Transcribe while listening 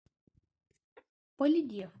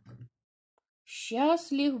Полидевка.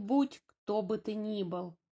 Счастлив будь, кто бы ты ни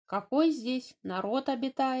был. Какой здесь народ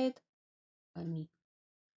обитает? Аминь.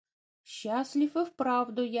 Счастлив и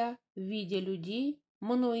вправду я, видя людей,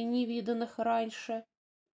 мной невиданных раньше.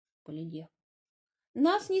 Полидев.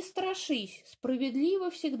 Нас не страшись,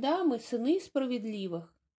 справедливо всегда мы, сыны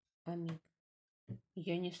справедливых. Аминь.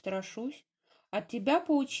 Я не страшусь. От тебя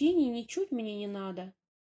поучений ничуть мне не надо.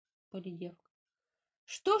 Полидевка.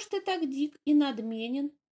 Что ж ты так дик и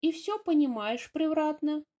надменен, и все понимаешь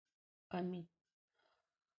превратно? Аминь.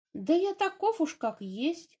 Да я таков уж как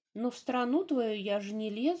есть, но в страну твою я же не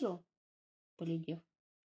лезу. Полидев.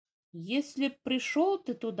 Если б пришел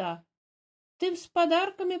ты туда, ты б с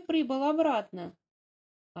подарками прибыл обратно.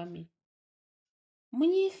 Аминь.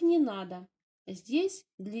 Мне их не надо. Здесь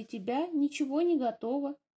для тебя ничего не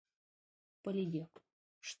готово. Полидев.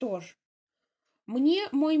 Что ж, мне,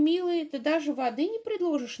 мой милый, ты даже воды не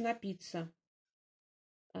предложишь напиться?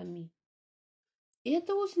 Аминь.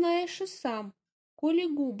 Это узнаешь и сам, коли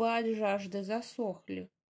губы от жажды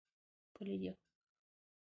засохли. Полидев.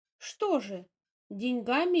 Что же,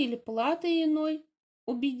 деньгами или платой иной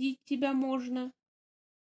убедить тебя можно?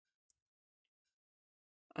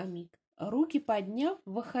 Амик. Руки подняв,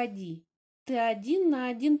 выходи. Ты один на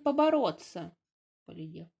один побороться.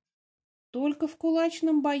 Полидев. Только в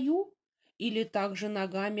кулачном бою? Или также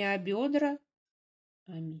ногами о бедра?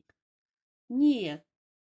 Амик. Нет,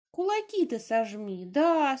 кулаки ты сожми.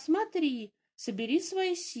 Да, смотри, собери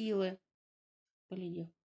свои силы. Полидев.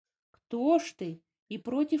 Кто ж ты? И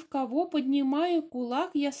против кого поднимаю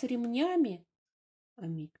кулак я с ремнями?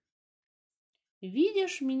 Амик.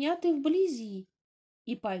 Видишь меня ты вблизи,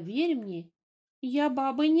 и поверь мне, я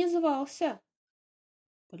бабой не звался.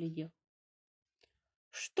 Полидев.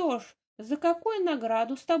 Что ж, за какую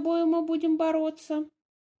награду с тобою мы будем бороться?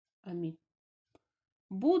 Амик.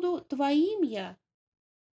 Буду твоим я,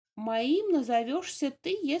 моим назовешься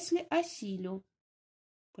ты, если осилю.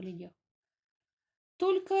 Полидев.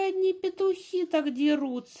 Только одни петухи так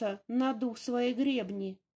дерутся, надув свои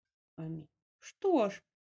гребни. Амик. Что ж,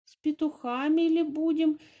 с петухами ли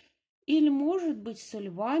будем, или, может быть, с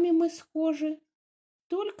львами мы схожи?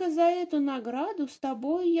 Только за эту награду с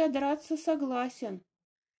тобой я драться согласен.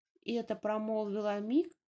 И это промолвил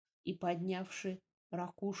Амик, и, поднявши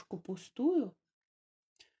ракушку пустую,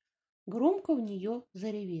 громко в нее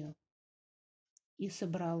заревел. И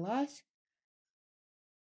собралась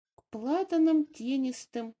к платанам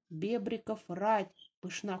тенистым бебриков рать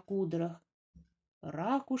пышнокудрых,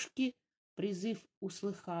 ракушки призыв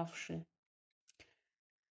услыхавши.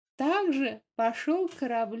 Также пошел к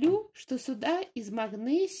кораблю, что сюда из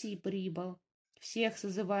Магнесии прибыл, всех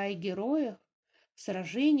созывая героев, в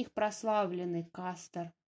сражениях прославленный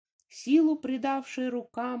Кастор, силу придавший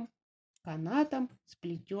рукам, канатом,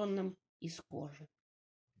 сплетенным из кожи.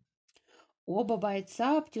 Оба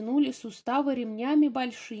бойца обтянули суставы ремнями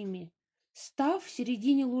большими. Став в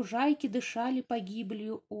середине лужайки, дышали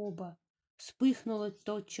погибелью оба. Вспыхнула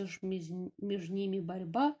тотчас между ними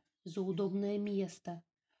борьба за удобное место.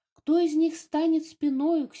 Кто из них станет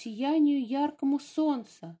спиною к сиянию яркому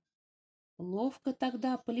солнца? Ловко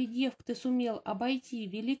тогда, Полидевк, ты сумел обойти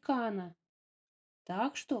великана.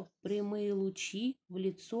 Так что прямые лучи в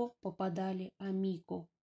лицо попадали Амику.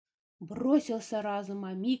 Бросился разом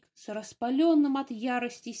Амик с распаленным от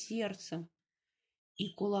ярости сердцем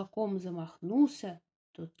и кулаком замахнулся,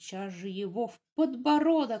 тотчас же его в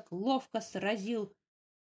подбородок ловко сразил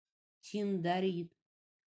Тиндарит.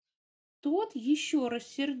 Тот, еще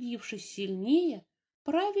рассердившись сильнее,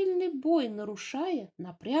 правильный бой нарушая,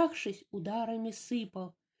 напрягшись, ударами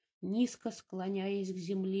сыпал, низко склоняясь к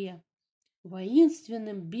земле.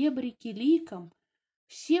 Воинственным бебрике ликом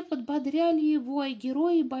все подбодряли его, и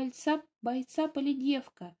герои бойца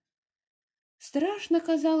Полидевка. Страшно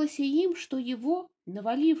казалось и им, что его,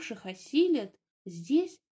 наваливших, осилят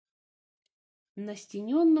здесь, на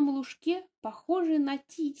стененном лужке, похожий на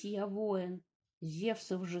Тития воин.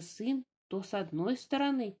 Зевсов же сын то с одной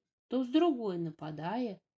стороны, то с другой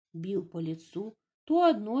нападая, бил по лицу то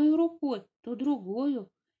одной рукой, то другою,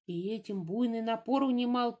 и этим буйный напор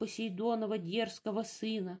унимал Посейдонова дерзкого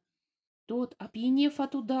сына. Тот, опьянев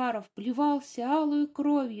от ударов, плевался алую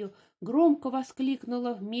кровью, громко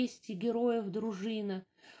воскликнула вместе героев дружина.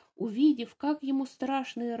 Увидев, как ему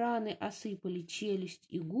страшные раны осыпали челюсть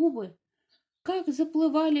и губы, как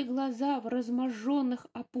заплывали глаза в разможженных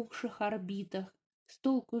опухших орбитах, с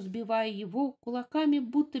толку сбивая его кулаками,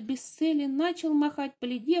 будто без цели, начал махать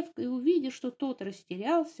Полидевкой, и, увидев, что тот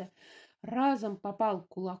растерялся, разом попал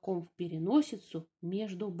кулаком в переносицу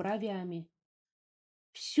между бровями,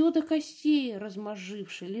 все до костей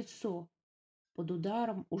размозживши лицо. Под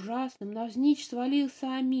ударом ужасным навзничь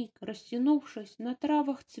свалился Амик, растянувшись на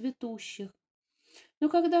травах цветущих. Но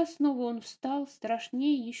когда снова он встал,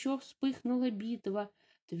 страшнее еще вспыхнула битва.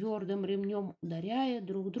 Твердым ремнем ударяя,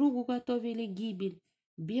 друг другу готовили гибель.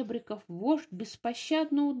 Бебриков вождь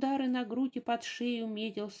беспощадно удары на грудь и под шею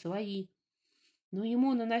метил свои. Но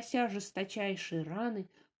ему, нанося жесточайшие раны,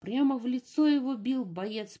 прямо в лицо его бил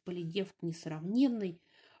боец Полидевк несравненный.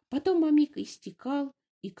 Потом Амик истекал,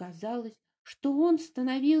 и казалось, что он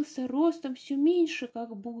становился ростом все меньше,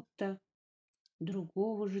 как будто.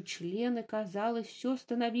 Другого же члена, казалось, все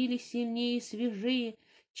становились сильнее и свежее,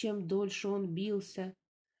 чем дольше он бился.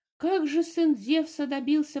 Как же сын Зевса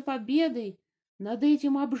добился победы над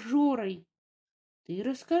этим обжорой? Ты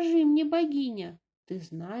расскажи мне, богиня, ты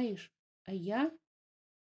знаешь, а я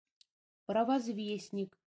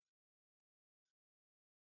провозвестник.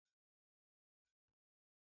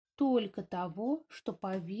 Только того, что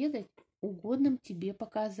поведать угодным тебе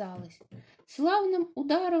показалось. Славным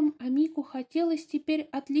ударом Амику хотелось теперь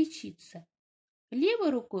отличиться.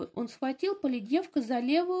 Левой рукой он схватил Полидевка за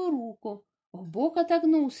левую руку, вбок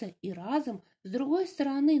отогнулся и разом, с другой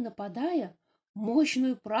стороны нападая,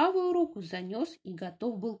 мощную правую руку занес и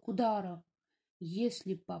готов был к удару.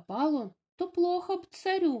 Если б попал он, то плохо б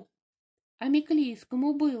царю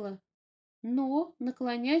Амиклийскому было. Но,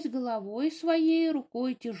 наклонясь головой своей,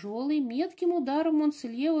 рукой тяжелой, метким ударом он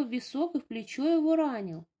слева в висок и в плечо его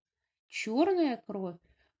ранил. Черная кровь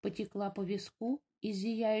потекла по виску из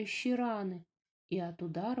зияющей раны, и от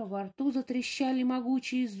удара во рту затрещали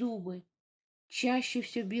могучие зубы. Чаще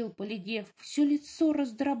все бил Полидев, все лицо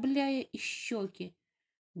раздробляя и щеки,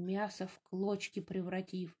 мясо в клочки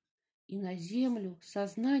превратив, и на землю,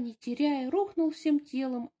 сознание теряя, рухнул всем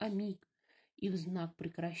телом Амик, и в знак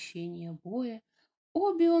прекращения боя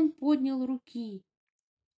обе он поднял руки,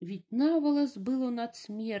 ведь наволос был он от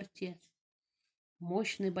смерти.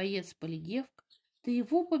 Мощный боец Полидевк, ты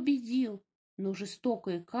его победил, но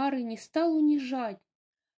жестокой кары не стал унижать.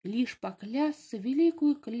 Лишь поклясться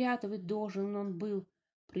великую клятвой должен он был,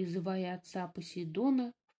 призывая отца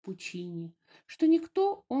Посейдона в пучине, что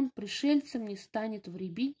никто он пришельцам не станет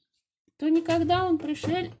вредить, то никогда он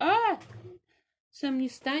сам не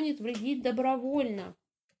станет вредить добровольно.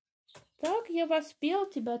 Так я воспел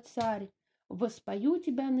тебя, царь, воспою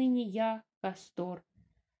тебя ныне я, Кастор.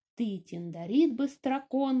 Ты, Тиндарит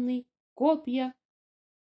быстроконный, копья,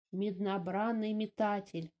 меднобранный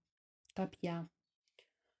метатель копья.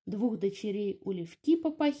 Двух дочерей у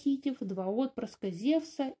Левкипа похитив, два отпрыска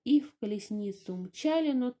Зевса их в колесницу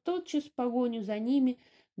умчали, но тотчас в погоню за ними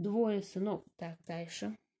двое сынов. Так,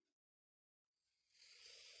 дальше.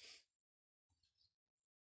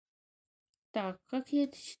 Так, как я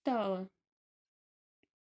это читала?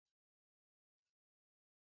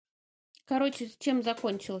 Короче, чем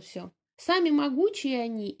закончилось все? Сами могучие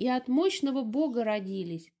они и от мощного бога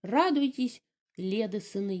родились. Радуйтесь, леды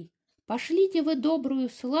сыны. Пошлите вы добрую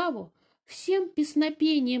славу всем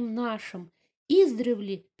песнопениям нашим.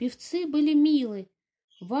 Издревле певцы были милы.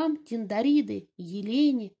 Вам, Тиндариды,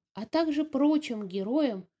 Елене, а также прочим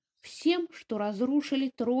героям, всем, что разрушили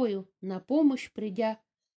Трою, на помощь придя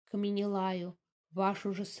к Менелаю.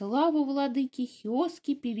 Вашу же славу, владыки,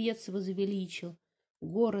 хиосский певец возвеличил.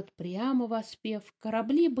 Город прямо воспев,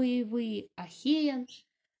 корабли боевые, Ахеян,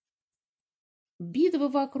 битвы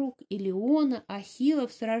вокруг Илиона, Ахилла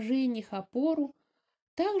в сражениях опору.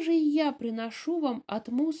 Также и я приношу вам от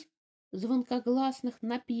муз звонкогласных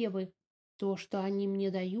напевы, то, что они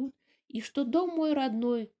мне дают, и что дом мой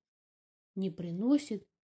родной не приносит,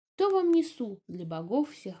 то вам несу для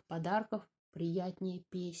богов всех подарков приятнее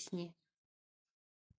песни.